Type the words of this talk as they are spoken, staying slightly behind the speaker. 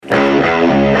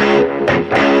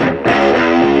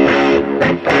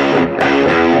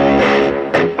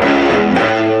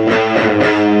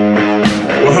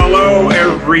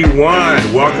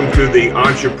to the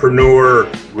Entrepreneur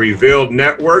Revealed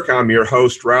Network. I'm your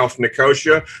host, Ralph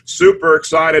Nicosia. Super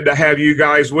excited to have you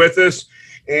guys with us.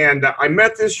 And I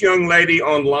met this young lady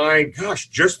online,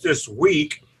 just this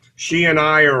week. She and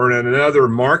I are in another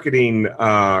marketing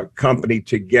company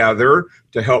together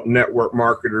to help network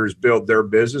marketers build their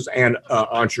business and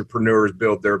entrepreneurs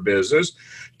build their business.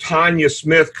 Tanya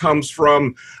Smith comes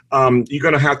from, you're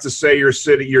going to have to say your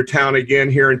city, your town again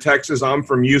here in Texas. I'm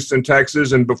from Houston,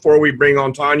 Texas. And before we bring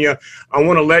on Tanya, I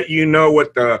want to let you know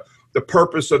what the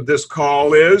purpose of this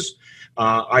call is.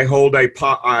 I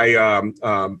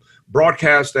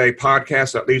broadcast a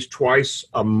podcast at least twice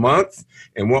a month.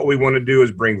 And what we want to do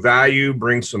is bring value,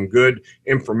 bring some good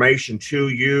information to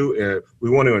you. We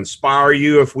want to inspire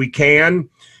you if we can,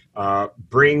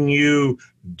 bring you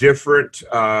different,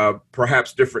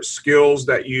 perhaps different skills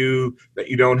that you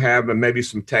don't have, and maybe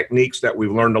some techniques that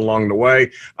we've learned along the way.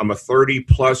 I'm a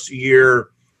 30-plus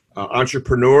year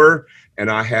entrepreneur. And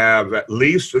I have, at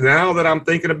least now that I'm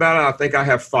thinking about it, I think I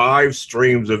have 5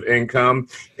 streams of income,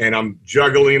 and I'm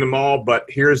juggling them all. But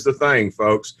here's the thing,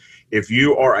 folks. If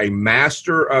you are a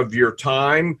master of your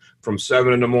time, from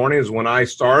 7 in the morning is when I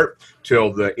start,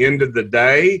 till the end of the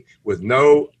day with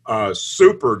no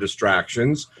super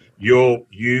distractions, you'll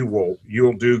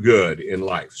do good in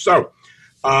life. So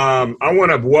I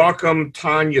want to welcome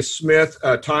Tanya Smith.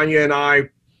 Tanya and I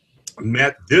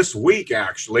met this week,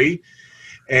 actually.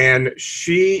 And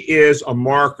she is a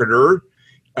marketer.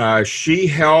 She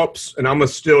helps, and I'm going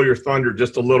to steal your thunder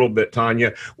just a little bit,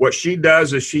 Tanya. What she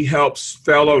does is she helps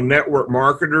fellow network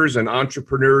marketers and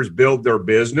entrepreneurs build their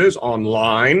business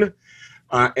online.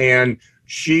 And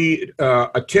she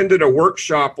attended a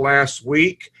workshop last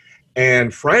week,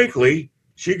 and frankly,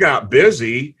 she got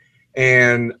busy,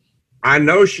 and I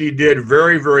know she did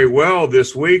very, very well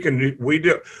this week, and we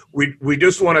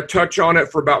just want to touch on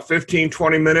it for about 15,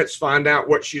 20 minutes, find out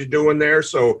what she's doing there.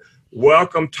 So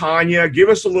welcome, Tanya. Give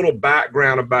us a little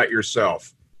background about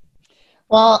yourself.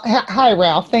 Well, hi,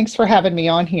 Ralph. Thanks for having me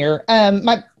on here.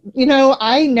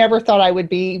 I never thought I would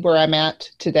be where I'm at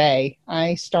today.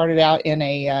 I started out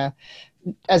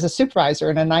as a supervisor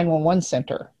in a 911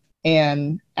 center.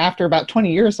 And after about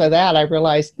 20 years of that, I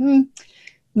realized,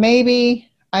 maybe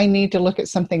I need to look at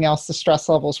something else. The stress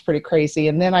level is pretty crazy.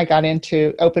 And then I got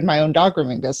open my own dog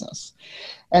grooming business.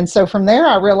 And so from there,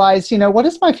 I realized, what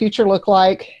does my future look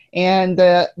like? And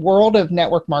the world of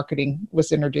network marketing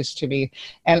was introduced to me.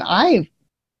 And I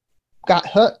got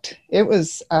hooked. It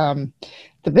was the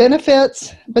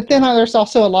benefits, but then there's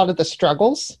also a lot of the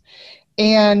struggles.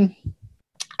 And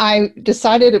I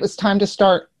decided it was time to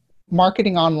start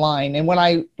marketing online. And when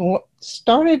I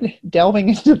started delving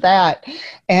into that,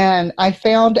 and I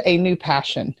found a new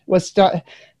passion, was to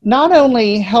not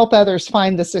only help others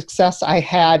find the success I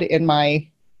had in my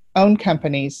own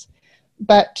companies,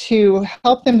 but to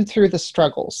help them through the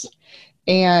struggles.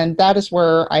 And that is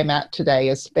where I'm at today.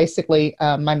 Is basically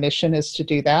my mission is to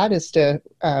do that, is to,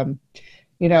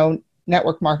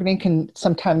 network marketing can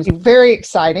sometimes be very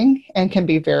exciting and can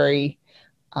be very,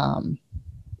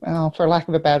 for lack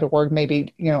of a better word,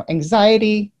 maybe,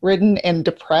 anxiety ridden and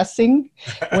depressing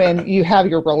when you have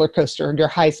your roller coaster and your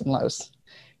highs and lows.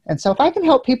 And so if I can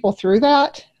help people through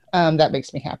that, that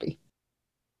makes me happy.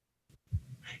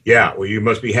 Yeah, well, you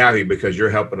must be happy because you're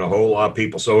helping a whole lot of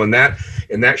people. So in that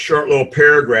short little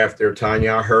paragraph there,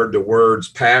 Tanya, I heard the words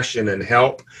passion and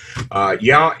help. And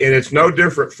it's no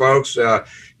different, folks.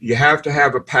 You have to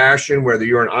have a passion, whether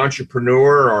you're an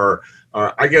entrepreneur or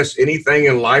I guess anything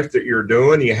in life that you're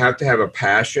doing. You have to have a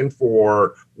passion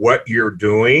for what you're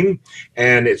doing.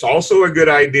 And it's also a good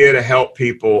idea to help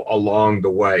people along the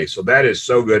way. So that is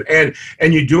so good. And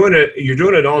you're doing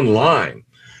it online.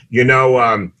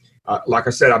 Like I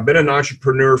said, I've been an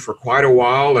entrepreneur for quite a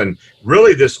while, and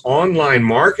really this online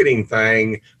marketing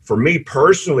thing, for me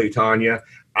personally, Tanya,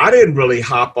 I didn't really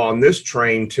hop on this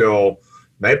train till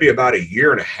maybe about 1.5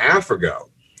 years ago.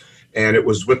 And it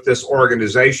was with this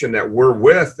organization that we're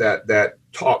with that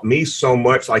taught me so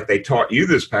much, like they taught you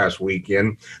this past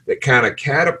weekend, that kind of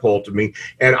catapulted me.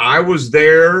 And I was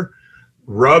there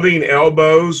rubbing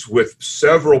elbows with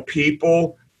several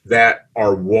people that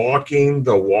are walking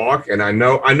the walk. And I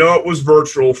know it was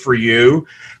virtual for you.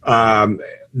 Then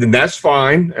that's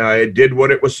fine. It did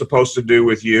what it was supposed to do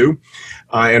with you.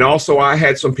 And also I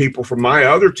had some people from my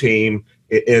other team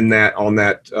on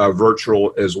that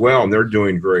virtual as well, and they're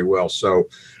doing very well. So,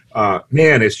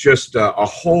 it's just a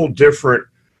whole different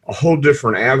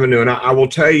avenue. And I will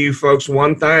tell you, folks,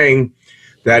 one thing,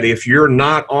 that if you're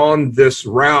not on this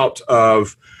route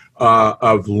of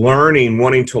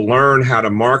wanting to learn how to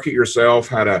market yourself,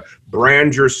 how to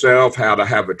brand yourself, how to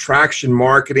have attraction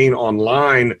marketing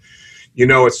online,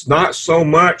 it's not so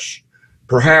much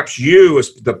perhaps you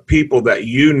as the people that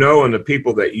you know and the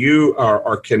people that you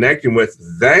are connecting with,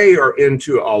 they are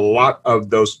into a lot of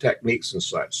those techniques and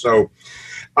such. So,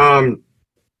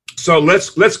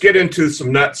 let's get into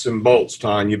some nuts and bolts,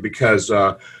 Tanya, because we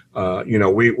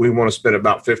want to spend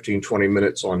about 15, 20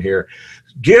 minutes on here.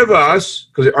 Give us,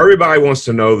 because everybody wants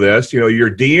to know this, your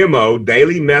DMO,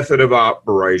 daily method of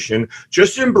operation,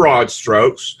 just in broad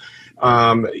strokes.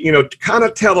 Kind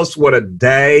of tell us what a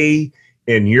day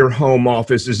in your home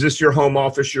office. Is this your home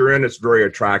office you're in? It's very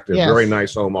attractive, yes. Very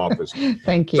nice home office.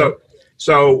 Thank you.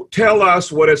 So tell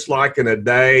us what it's like in a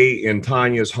day in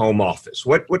Tanya's home office.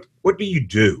 What do you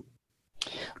do?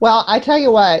 Well, I tell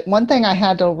you what, one thing I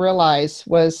had to realize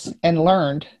was, and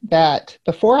learned, that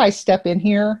before I step in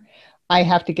here, I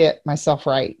have to get myself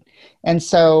right. And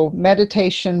so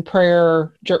meditation,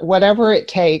 prayer, whatever it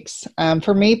takes.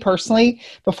 For me personally,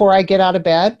 before I get out of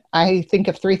bed, I think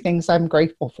of 3 things I'm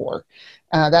grateful for.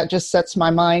 That just sets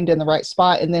my mind in the right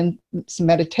spot. And then some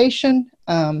meditation.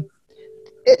 I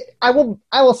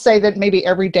will say that maybe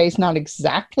every day is not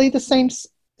exactly the same.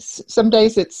 Some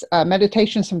days it's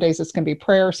meditation. Some days it's going to be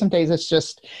prayer. Some days it's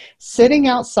just sitting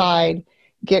outside,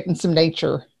 getting some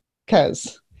nature,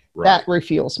 because that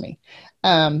refuels me.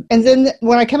 And then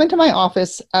when I come into my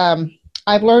office,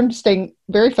 I've learned staying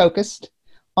very focused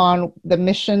on the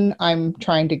mission I'm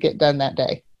trying to get done that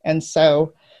day. And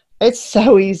so it's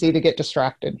so easy to get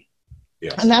distracted.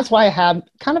 Yes. And that's why I have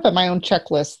kind of my own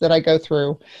checklist that I go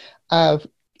through of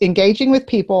engaging with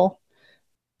people,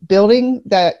 building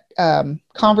that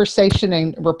conversation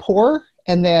and rapport,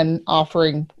 and then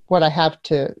offering what I have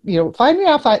to, finding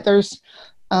out if there's,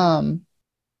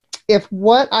 if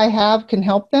what I have can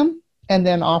help them, and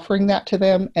then offering that to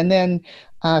them, and then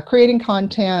creating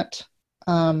content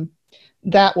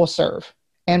that will serve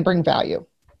and bring value.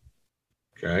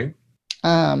 Okay.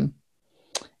 And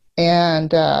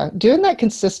doing that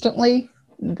consistently,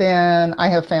 then I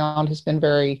have found has been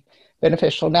very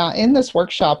beneficial. Now, in this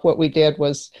workshop, what we did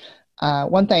was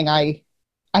one thing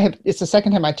it's the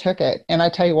second time I took it, and I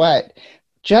tell you what,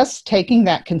 just taking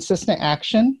that consistent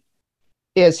action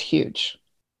is huge.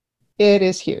 It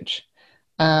is huge.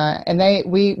 And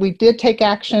we did take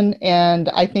action, and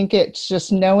I think it's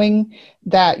just knowing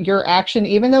that your action,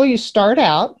 even though you start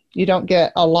out, you don't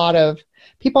get a lot of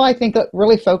people, I think,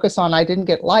 really focus on, I didn't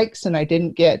get likes and I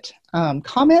didn't get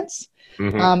comments,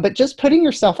 but just putting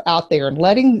yourself out there and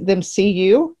letting them see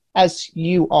you as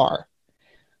you are.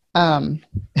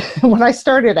 When I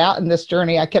started out in this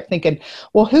journey, I kept thinking,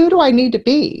 well, who do I need to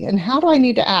be and how do I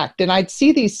need to act? And I'd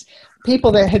see these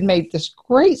people that had made this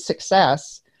great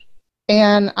success,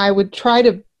 and I would try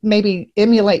to maybe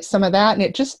emulate some of that, and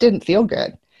it just didn't feel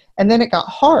good. And then it got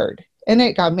hard, and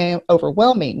it got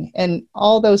overwhelming, and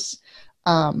all those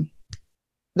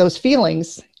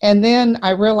feelings. And then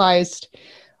I realized,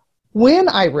 when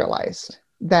I realized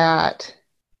that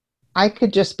I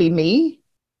could just be me,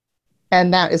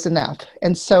 and that is enough.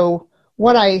 And so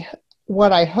what I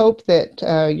hope that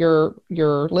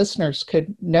your listeners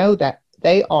could know, that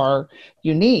they are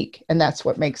unique, and that's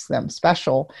what makes them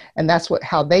special, and that's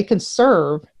how they can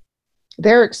serve.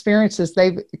 Their experiences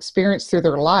they've experienced through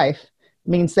their life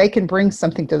means they can bring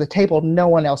something to the table no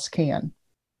one else can.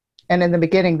 And in the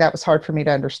beginning, that was hard for me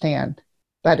to understand,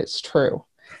 but it's true.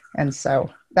 And so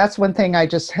that's one thing I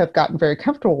just have gotten very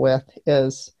comfortable with,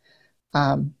 is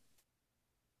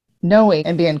knowing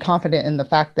and being confident in the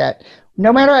fact that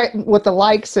no matter what the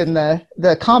likes and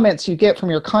the comments you get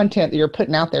from your content that you're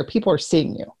putting out there, people are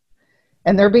seeing you,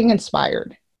 and they're being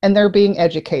inspired, and they're being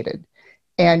educated,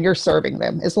 and you're serving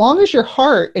them. As long as your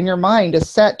heart and your mind is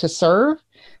set to serve,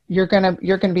 you're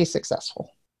gonna be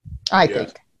successful, I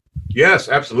think. Yes,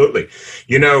 absolutely.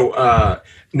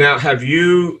 Now, have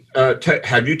you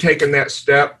taken that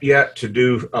step yet to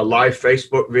do live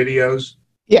Facebook videos?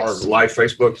 Yes. Or live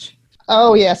Facebooks?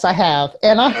 Oh, yes, I have.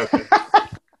 And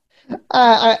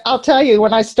I'll tell you,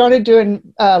 when I started doing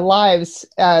lives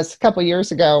a couple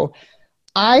years ago,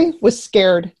 I was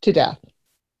scared to death.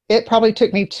 It probably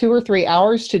took me 2 or 3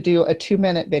 hours to do a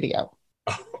 2-minute video.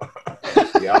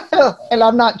 Yeah. And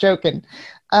I'm not joking.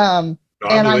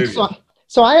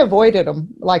 So I avoided them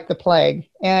like the plague.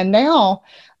 And now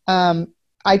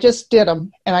I just did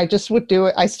them, and I just would do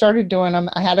it. I started doing them.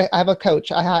 I have a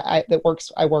coach I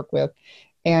work with.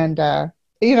 And,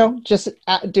 just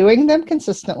doing them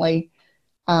consistently,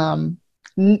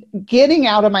 getting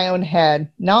out of my own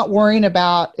head, not worrying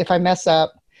about if I mess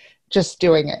up, just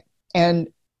doing it, and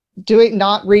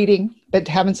not reading, but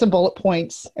having some bullet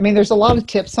points. I mean, there's a lot of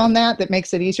tips on that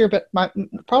makes it easier, but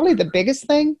probably the biggest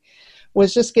thing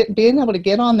was just being able to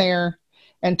get on there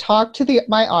and talk to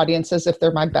my audience as if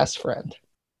they're my best friend.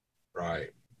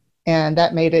 Right. And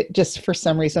that made it just for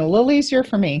some reason a little easier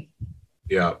for me.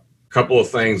 Yeah. Couple of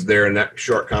things there in that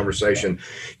short conversation.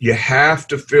 You have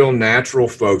to feel natural,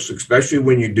 folks, especially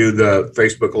when you do the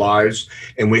Facebook Lives,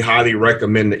 and we highly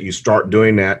recommend that you start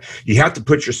doing that. You have to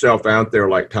put yourself out there,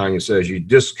 like Tanya says. You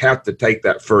just have to take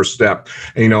that first step.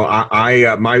 And, you know,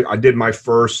 I did my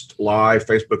first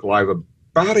Facebook Live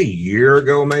about a year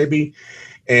ago, maybe,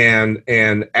 and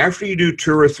after you do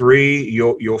 2 or 3,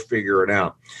 you'll figure it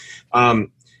out.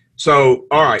 So,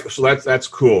 all right. So that's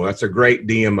cool. That's a great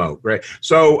DMO. Great.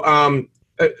 So,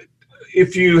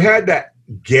 if you had that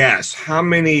guess, how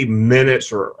many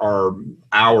minutes or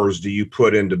hours do you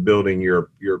put into building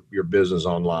your business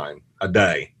online a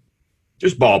day?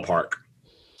 Just ballpark.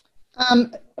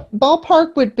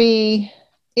 Ballpark would be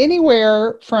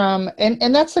anywhere from,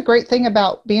 and that's the great thing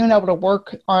about being able to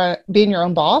work on being your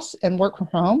own boss and work from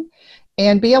home.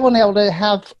 And be able to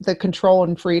have the control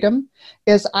and freedom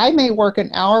is I may work an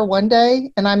hour one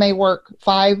day and I may work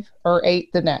 5 or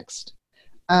 8 the next.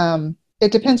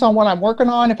 It depends on what I'm working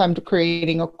on. If I'm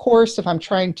creating a course, if I'm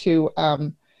trying to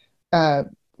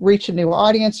reach a new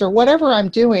audience or whatever I'm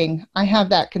doing, I have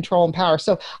that control and power.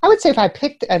 So I would say if I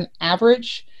picked an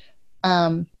average,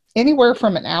 anywhere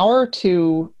from an hour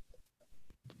to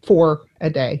 4 a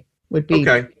day would be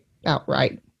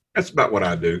outright. That's about what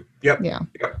I do. Yep. Yeah.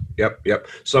 Yep.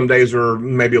 Some days are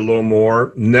maybe a little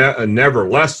more, never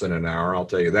less than an hour. I'll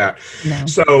tell you that. No.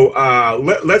 So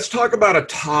let's talk about a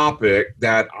topic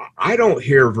that I don't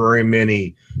hear very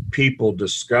many people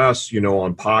discuss,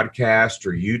 on podcasts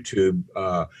or YouTube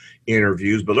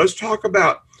interviews, but let's talk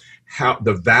about how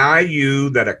the value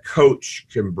that a coach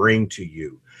can bring to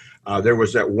you. There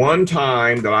was that one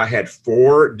time that I had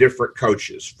 4 different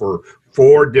coaches for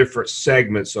 4 different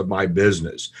segments of my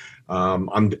business.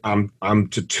 I'm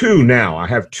to 2 now. I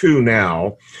have 2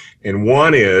 now, and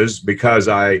one is because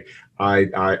I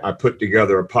put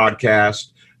together a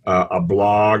podcast, a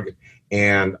blog,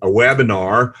 and a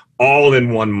webinar all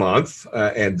in 1 month,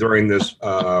 and during this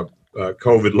COVID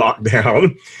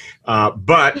lockdown.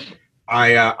 But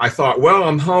I thought, well,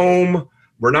 I'm home.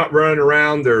 We're not running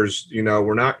around.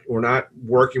 We're not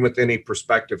working with any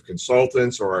prospective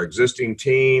consultants or our existing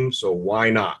team. So why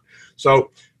not?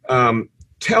 So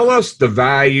tell us the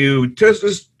value.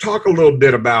 Just talk a little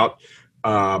bit about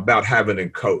having a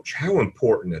coach. How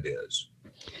important it is.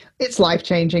 It's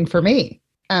life-changing for me.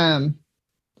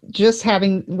 Just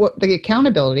having the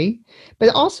accountability, but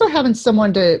also having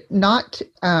someone to not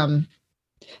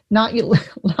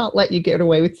let you get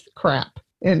away with crap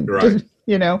and. Right.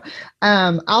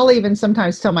 I'll even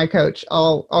sometimes tell my coach,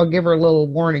 I'll give her a little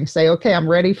warning, say, okay, I'm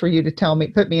ready for you to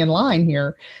put me in line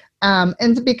here.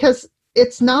 And because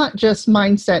it's not just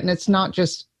mindset and it's not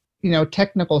just,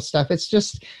 technical stuff.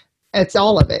 It's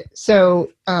all of it.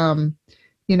 So,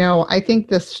 I think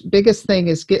the biggest thing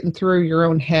is getting through your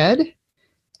own head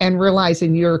and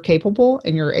realizing you're capable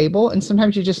and you're able. And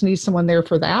sometimes you just need someone there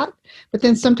for that. But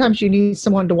then sometimes you need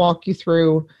someone to walk you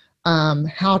through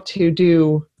how to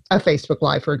do a Facebook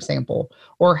Live, for example,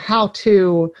 or how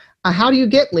do you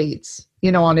get leads,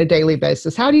 on a daily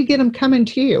basis? How do you get them coming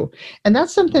to you? And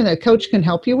that's something that a coach can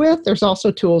help you with. There's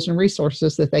also tools and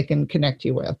resources that they can connect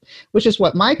you with, which is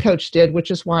what my coach did,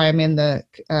 which is why I'm in the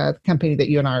company that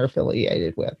you and I are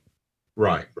affiliated with.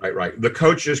 Right. The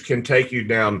coaches can take you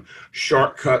down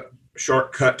shortcut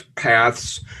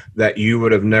paths that you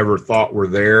would have never thought were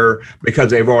there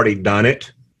because they've already done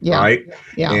it. Yeah. Right.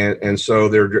 Yeah. And so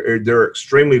they're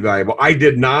extremely valuable. I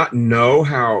did not know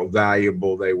how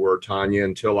valuable they were, Tanya,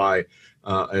 until I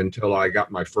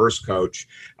got my first coach.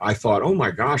 I thought, oh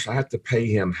my gosh, I have to pay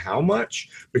him how much?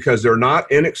 Because they're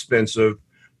not inexpensive,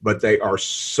 but they are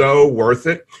so worth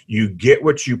it. You get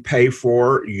what you pay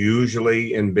for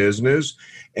usually in business.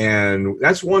 And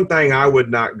that's one thing I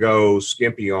would not go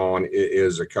skimpy on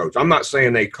is a coach. I'm not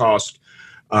saying they cost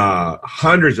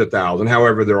hundreds of thousands.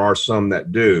 However, there are some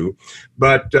that do,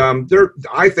 but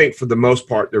I think for the most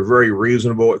part, they're very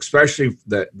reasonable, especially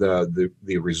that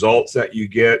the results that you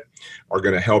get are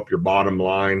going to help your bottom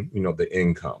line, the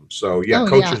income. So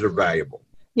coaches are valuable.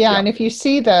 Yeah. And if you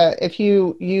see if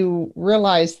you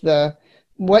realize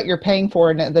what you're paying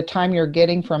for and the time you're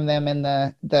getting from them and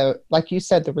the like you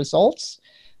said, the results,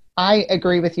 I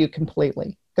agree with you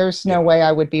completely. There's no way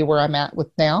I would be where I'm at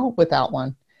now without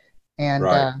one. And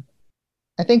right.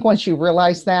 I think once you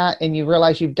realize that and you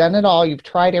realize you've done it all, you've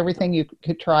tried everything you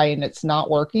could try and it's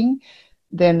not working,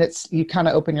 then you kind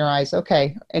of open your eyes,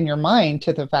 okay, in your mind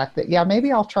to the fact that,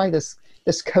 maybe I'll try this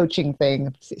coaching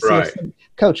thing, see if some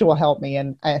coach will help me.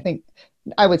 And I think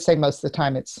I would say most of the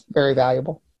time it's very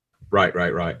valuable. Right,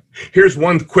 right, right. Here's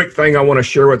one quick thing I want to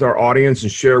share with our audience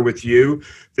and share with you.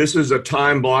 This is a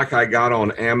time block I got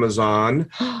on Amazon.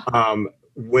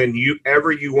 When you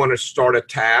want to start a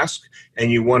task and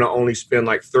you want to only spend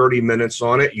like 30 minutes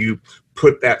on it, you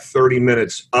put that 30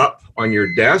 minutes up on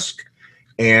your desk,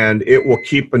 and it will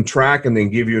keep in track and then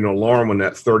give you an alarm when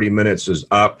that 30 minutes is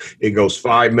up. It goes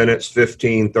 5 minutes,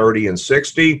 15, 30, and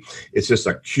 60. It's just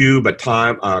a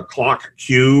clock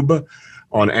cube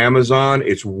on Amazon.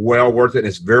 It's well worth it.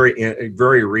 It's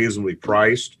very reasonably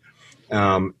priced.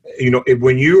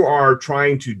 When you are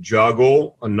trying to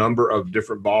juggle a number of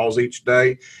different balls each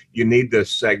day, you need to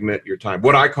segment your time.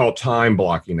 What I call time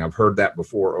blocking. I've heard that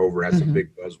before. That's a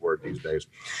big buzzword these days.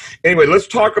 Anyway, let's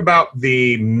talk about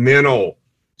the mental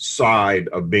side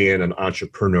of being an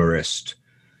entrepreneurist.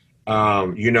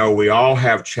 We all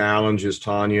have challenges,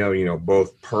 Tanya,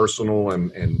 both personal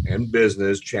and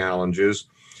business challenges.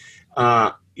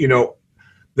 Tell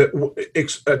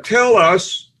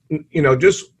us,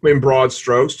 just in broad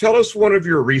strokes, tell us one of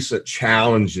your recent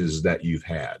challenges that you've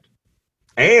had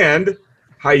and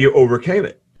how you overcame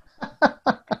it.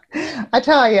 I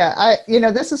tell you,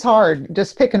 this is hard,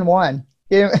 just picking one.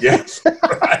 Yes,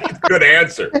 right. Good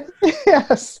answer.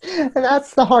 Yes, and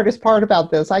that's the hardest part about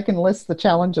this. I can list the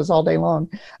challenges all day long.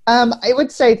 I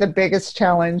would say the biggest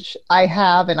challenge I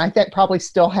have, and I think probably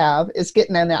still have, is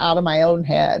getting out of my own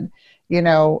head.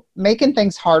 Making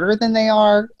things harder than they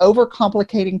are,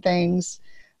 overcomplicating things.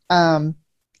 And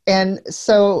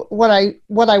so what I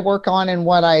work on and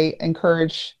what I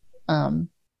encourage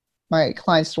my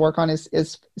clients to work on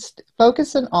is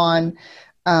focusing on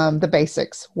the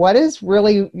basics. What is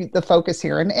really the focus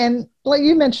here? And like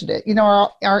you mentioned it,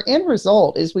 our end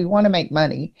result is we want to make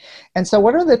money. And so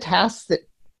what are the tasks that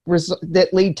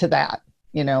lead to that?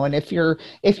 And if you're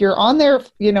on there,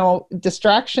 getting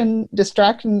distracted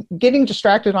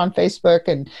on Facebook,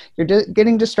 and you're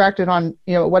getting distracted on,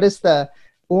 what is the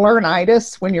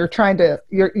learnitis when you're trying to,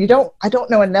 I don't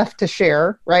know enough to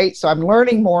share, right? So I'm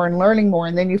learning more.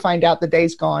 And then you find out the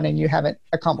day's gone and you haven't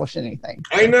accomplished anything.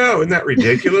 I know. Isn't that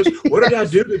ridiculous? What did I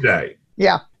do today?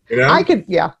 Yeah.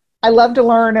 I love to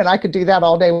learn, and I could do that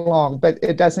all day long, but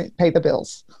it doesn't pay the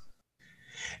bills.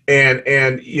 And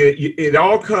it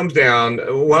all comes down.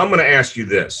 Well, I'm going to ask you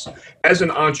this: as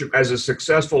a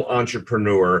successful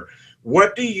entrepreneur,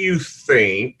 what do you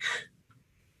think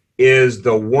is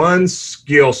the one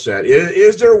skill set?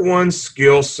 Is there one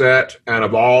skill set out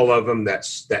of all of them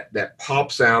that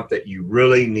pops out that you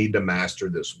really need to master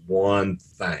this one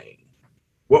thing?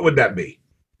 What would that be?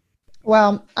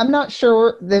 Well, I'm not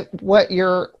sure what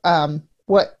you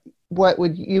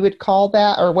would call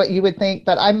that, or what you would think,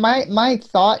 but my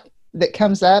thought that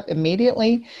comes up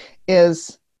immediately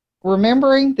is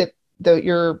remembering that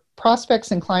your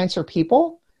prospects and clients are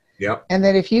people. Yep. And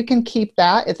that if you can keep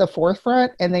that at the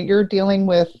forefront, and that you're dealing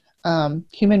with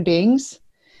human beings,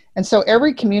 and so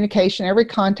every communication, every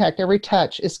contact, every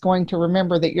touch is going to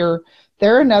remember that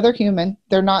they're another human.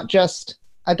 They're not just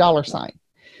a dollar sign.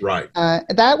 Right.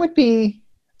 That would be,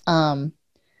 I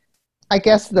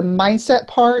guess, the mindset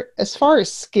part. As far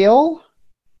as skill,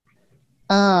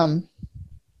 I'm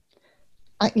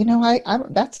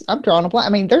drawing a blank. I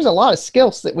mean, there's a lot of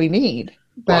skills that we need.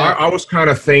 But well, I was kind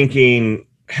of thinking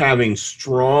having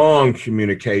strong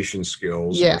communication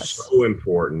skills are so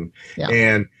important. Yeah.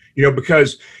 And,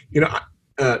 because,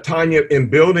 Tanya, in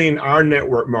building our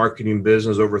network marketing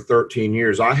business over 13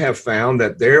 years, I have found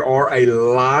that there are a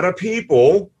lot of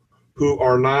people who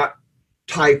are not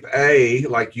type A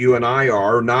like you and I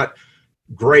are, not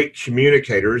great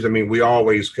communicators. I mean, we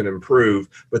always can improve,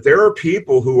 but there are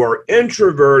people who are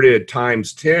introverted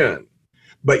times 10,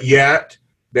 but yet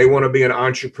they want to be an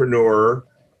entrepreneur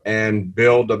and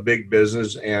build a big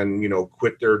business and,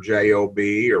 quit their job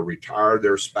or retire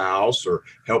their spouse or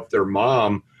help their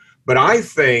mom. But I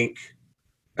think,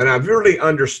 and I've really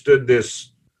understood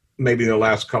this maybe in the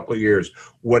last couple of years,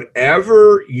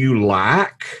 whatever you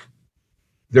lack,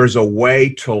 there's a way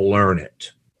to learn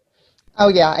it. Oh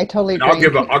yeah, I totally agree.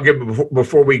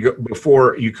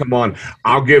 Before you come on,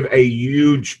 I'll give a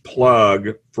huge plug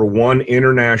for one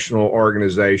international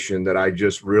organization that I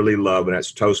just really love, and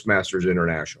that's Toastmasters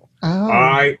International. Oh.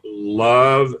 I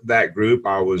love that group.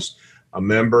 I was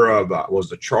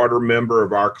the charter member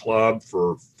of our club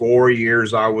for 4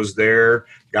 years. I was there,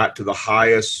 got to the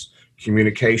highest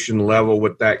communication level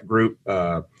with that group,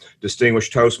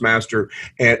 distinguished Toastmaster,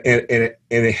 and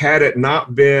had it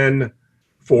not been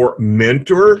for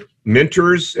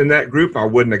mentors in that group, I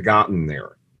wouldn't have gotten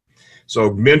there.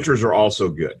 So mentors are also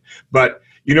good. But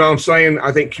what I'm saying,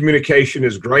 I think communication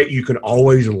is great. You can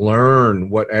always learn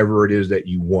whatever it is that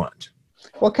you want.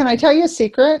 Well, can I tell you a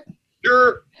secret?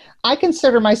 Sure. I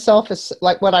consider myself as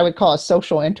like what I would call a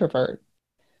social introvert.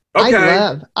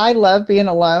 Okay. I love being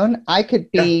alone. I could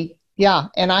Yeah. be, yeah.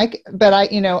 But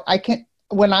I can,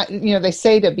 when they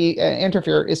say to be an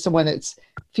introvert is someone that's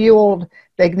fueled,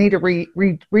 they need to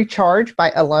recharge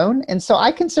by alone. And so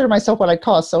I consider myself what I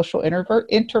call a social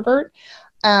introvert.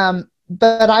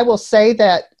 But I will say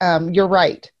that you're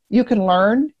right. You can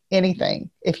learn anything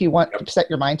if you want to set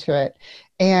your mind to it.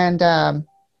 And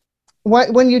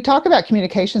when you talk about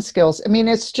communication skills, I mean,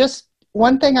 it's just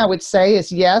one thing I would say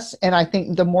is yes. And I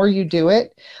think the more you do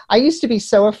it, I used to be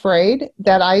so afraid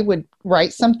that I would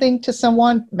write something to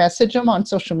someone, message them on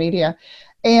social media,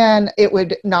 and it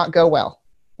would not go well.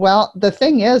 Well, the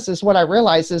thing is what I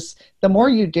realize is the more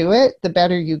you do it, the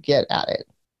better you get at it.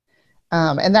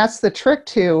 And that's the trick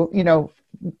to,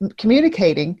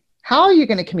 communicating. How are you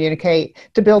going to communicate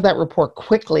to build that rapport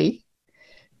quickly?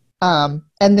 And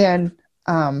then,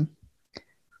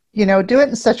 do it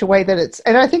in such a way that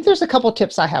and I think there's a couple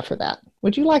tips I have for that.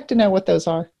 Would you like to know what those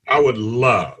are? I would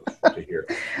love to hear.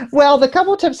 Well, the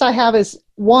couple tips I have is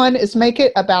one is make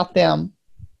it about them,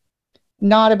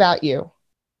 not about you.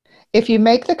 If you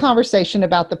make the conversation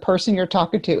about the person you're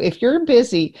talking to, if you're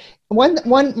busy,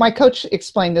 my coach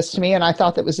explained this to me, and I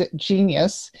thought that was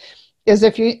genius, is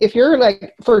if you're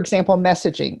like, for example,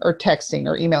 messaging or texting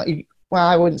or email, well,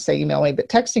 I wouldn't say emailing, but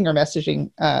texting or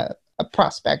messaging a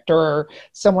prospect or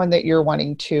someone that you're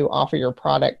wanting to offer your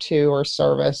product to or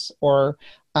service or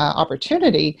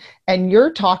opportunity, and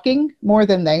you're talking more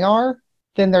than they are,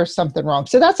 then there's something wrong.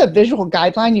 So that's a visual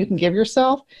guideline you can give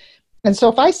yourself. And so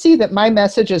if I see that my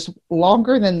message is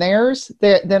longer than theirs,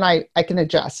 then I can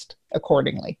adjust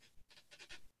accordingly.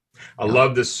 I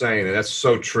love this saying, and that's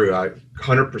so true. I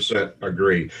 100%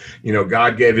 agree.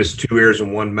 God gave us 2 ears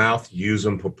and 1 mouth. Use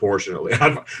them proportionately.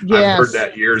 I've heard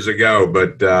that years ago,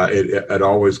 but it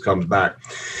always comes back.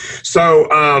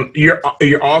 So you're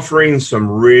offering some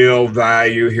real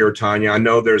value here, Tanya. I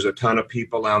know there's a ton of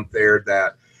people out there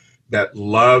that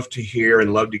love to hear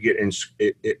and love to get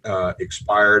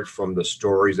inspired from the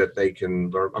stories that they can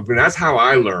learn. I mean, that's how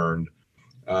I learned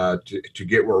to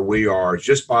get where we are,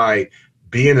 just by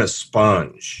being a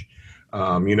sponge.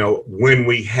 When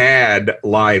we had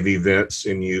live events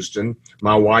in Houston,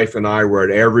 my wife and I were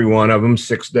at every one of them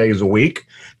 6 days a week,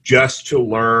 just to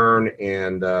learn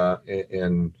and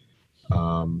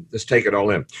just take it all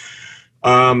in.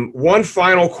 One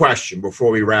final question before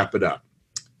we wrap it up.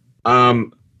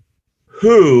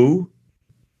 Who,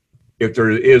 if there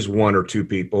is 1 or 2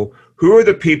 people, who are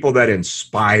the people that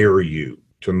inspire you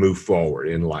to move forward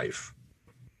in life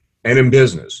and in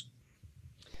business?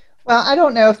 Well, I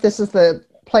don't know if this is the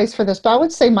place for this, but I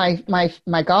would say my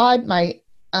God, my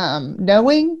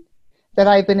knowing that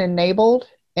I've been enabled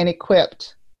and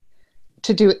equipped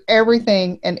to do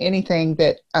everything and anything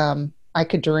that I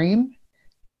could dream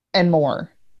and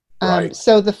more. Right.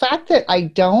 So the fact that I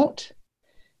don't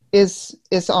is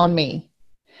on me.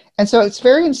 And so it's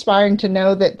very inspiring to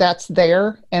know that that's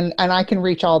there and I can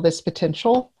reach all this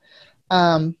potential.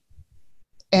 And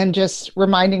just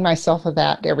reminding myself of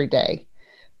that every day.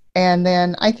 And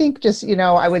then I think just,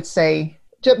 I would say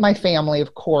just my family,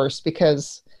 of course,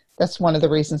 because that's one of the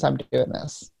reasons I'm doing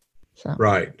this. So.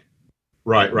 Right.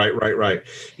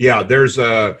 Yeah, there's we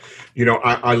go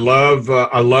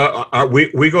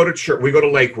to church, we go to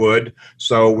Lakewood,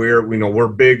 so we're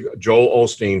big Joel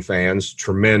Osteen fans,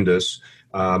 tremendous.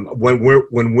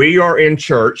 When we are in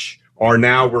church, or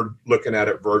now we're looking at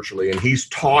it virtually, and he's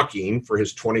talking for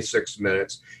his 26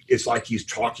 minutes. It's like he's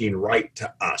talking right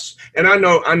to us. And I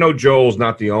know Joel's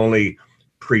not the only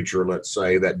preacher, let's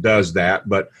say, that does that,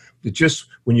 but it just,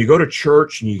 when you go to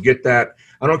church and you get that,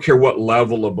 I don't care what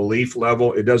level of belief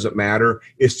level, it doesn't matter.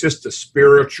 It's just the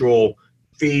spiritual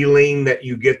feeling that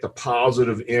you get, the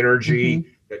positive energy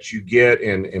that you get.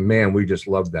 And man, we just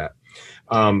love that.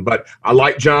 But I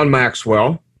like John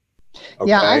Maxwell. Okay.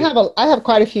 Yeah, I have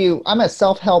quite a few. I'm a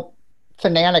self-help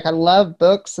fanatic. I love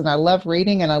books and I love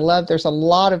reading, and there's a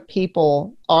lot of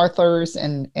people, authors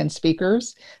and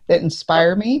speakers that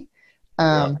inspire me.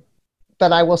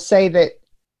 But I will say that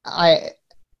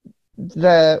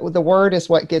the word is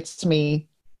what gets me.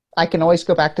 I can always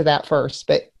go back to that first,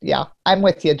 but yeah, I'm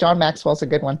with you. John Maxwell's a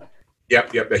good one.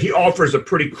 Yep. He offers a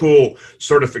pretty cool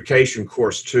certification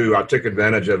course too. I took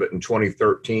advantage of it in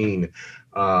 2013.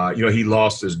 He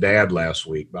lost his dad last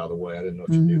week, by the way. I didn't know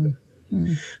you knew that.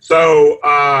 So,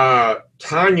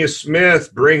 Tanya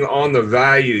Smith, bring on the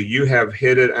value. You have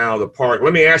hit it out of the park.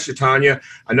 Let me ask you, Tanya,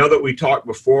 I know that we talked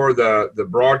before the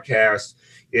broadcast.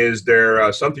 Is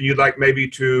there something you'd like maybe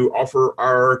to offer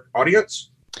our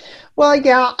audience? Well,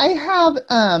 yeah, I have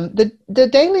the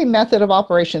daily method of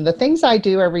operation, the things I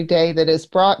do every day that has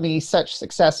brought me such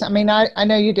success. I mean, I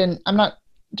know you didn't, I'm not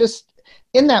just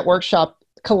in that workshop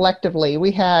collectively. We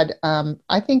had,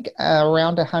 I think,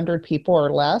 around 100 people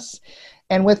or less.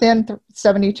 And within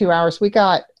 72 hours, we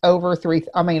got over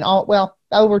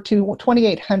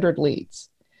 2,800 leads.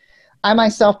 I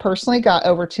myself personally got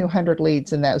over 200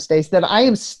 leads in those days that I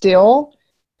am still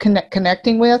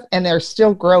connecting with, and they're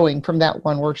still growing from that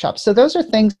one workshop. So those are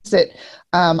things that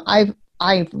I've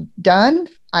done,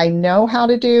 I know how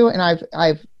to do, and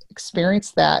I've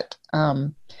experienced that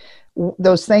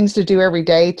those things to do every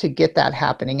day to get that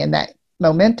happening, and that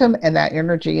momentum and that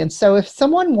energy. And so if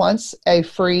someone wants a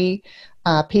free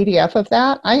PDF of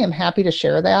that, I am happy to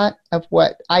share that, of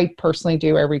what I personally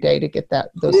do every day to get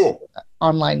those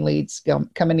online leads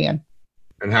coming in.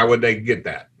 And how would they get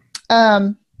that?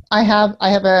 I have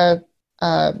a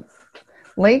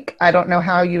link. I don't know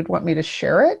how you'd want me to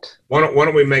share it. Why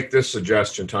don't we make this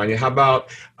suggestion, Tanya? How about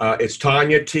it's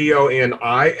Tonya,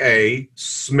 Tonia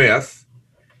Smith,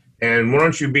 and why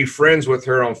don't you be friends with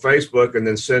her on Facebook and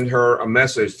then send her a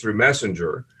message through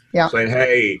Messenger saying,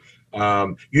 hey,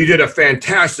 you did a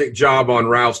fantastic job on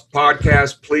Ralph's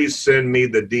podcast. Please send me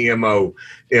the DMO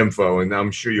info, and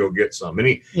I'm sure you'll get some.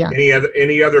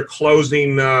 Any other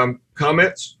closing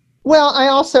comments? Well, I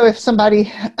also, if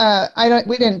somebody,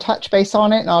 we didn't touch base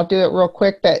on it, and I'll do it real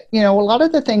quick, but, a lot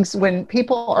of the things when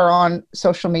people are on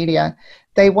social media,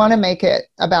 they want to make it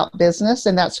about business,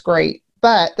 and that's great.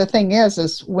 But the thing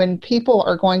is when people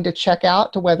are going to check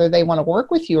out to whether they want to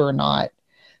work with you or not,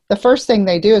 the first thing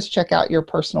they do is check out your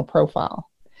personal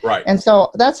profile. Right. And so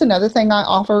that's another thing I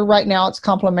offer right now. It's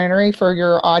complimentary for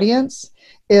your audience,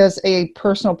 is a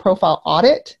personal profile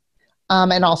audit.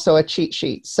 And also a cheat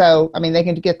sheet. So, they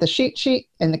can get the cheat sheet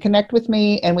and connect with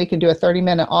me, and we can do a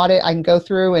 30-minute audit. I can go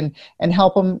through and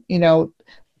help them.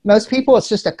 Most people, it's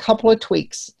just a couple of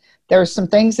tweaks. There's some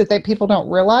things that people don't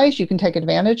realize you can take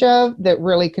advantage of that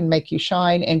really can make you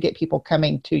shine and get people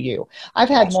coming to you. I've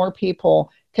had more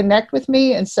people connect with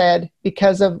me and said,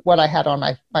 because of what I had on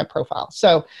my profile.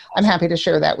 So I'm happy to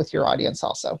share that with your audience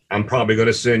also. I'm probably going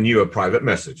to send you a private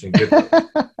message and get that.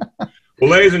 Well,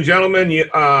 ladies and gentlemen,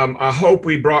 I hope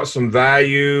we brought some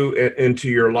value into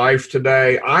your life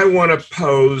today. I want to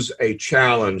pose a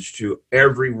challenge to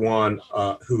everyone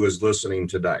who is listening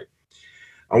today.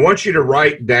 I want you to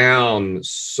write down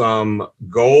some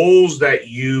goals that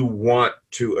you want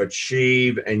to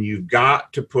achieve, and you've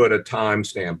got to put a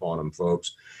timestamp on them,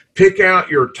 folks. Pick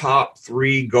out your top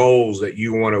 3 goals that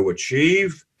you want to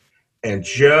achieve, and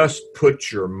just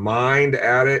put your mind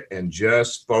at it and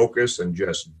just focus and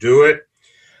just do it.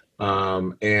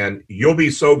 And you'll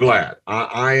be so glad.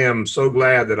 I am so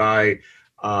glad that I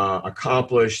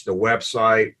accomplished the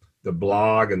website, the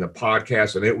blog, and the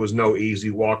podcast. And it was no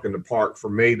easy walk in the park for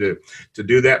me to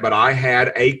do that. But I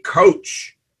had a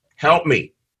coach help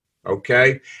me.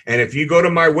 Okay. And if you go to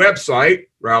my website,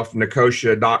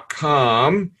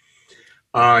 ralphnicosia.com,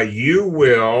 you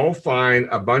will find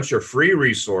a bunch of free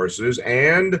resources,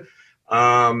 and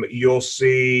you'll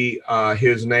see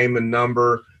his name and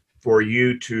number for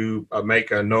you to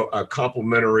make a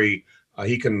complimentary.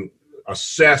 He can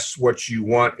assess what you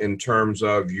want in terms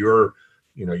of your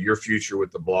future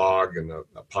with the blog and the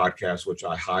podcast, which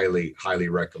I highly, highly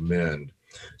recommend.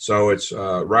 So it's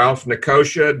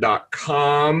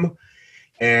ralphnicosia.com.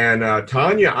 And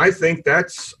Tanya, I think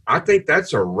that's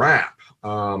a wrap.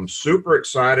 Super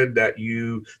excited that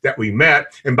we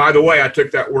met. And by the way, I took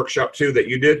that workshop too that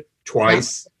you did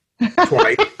twice.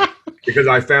 Because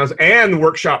I found, and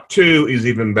workshop 2 is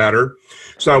even better.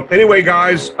 So anyway,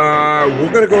 guys,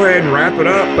 we're going to go ahead and wrap it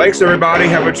up. Thanks, everybody.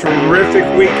 Have a terrific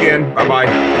weekend.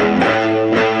 Bye-bye.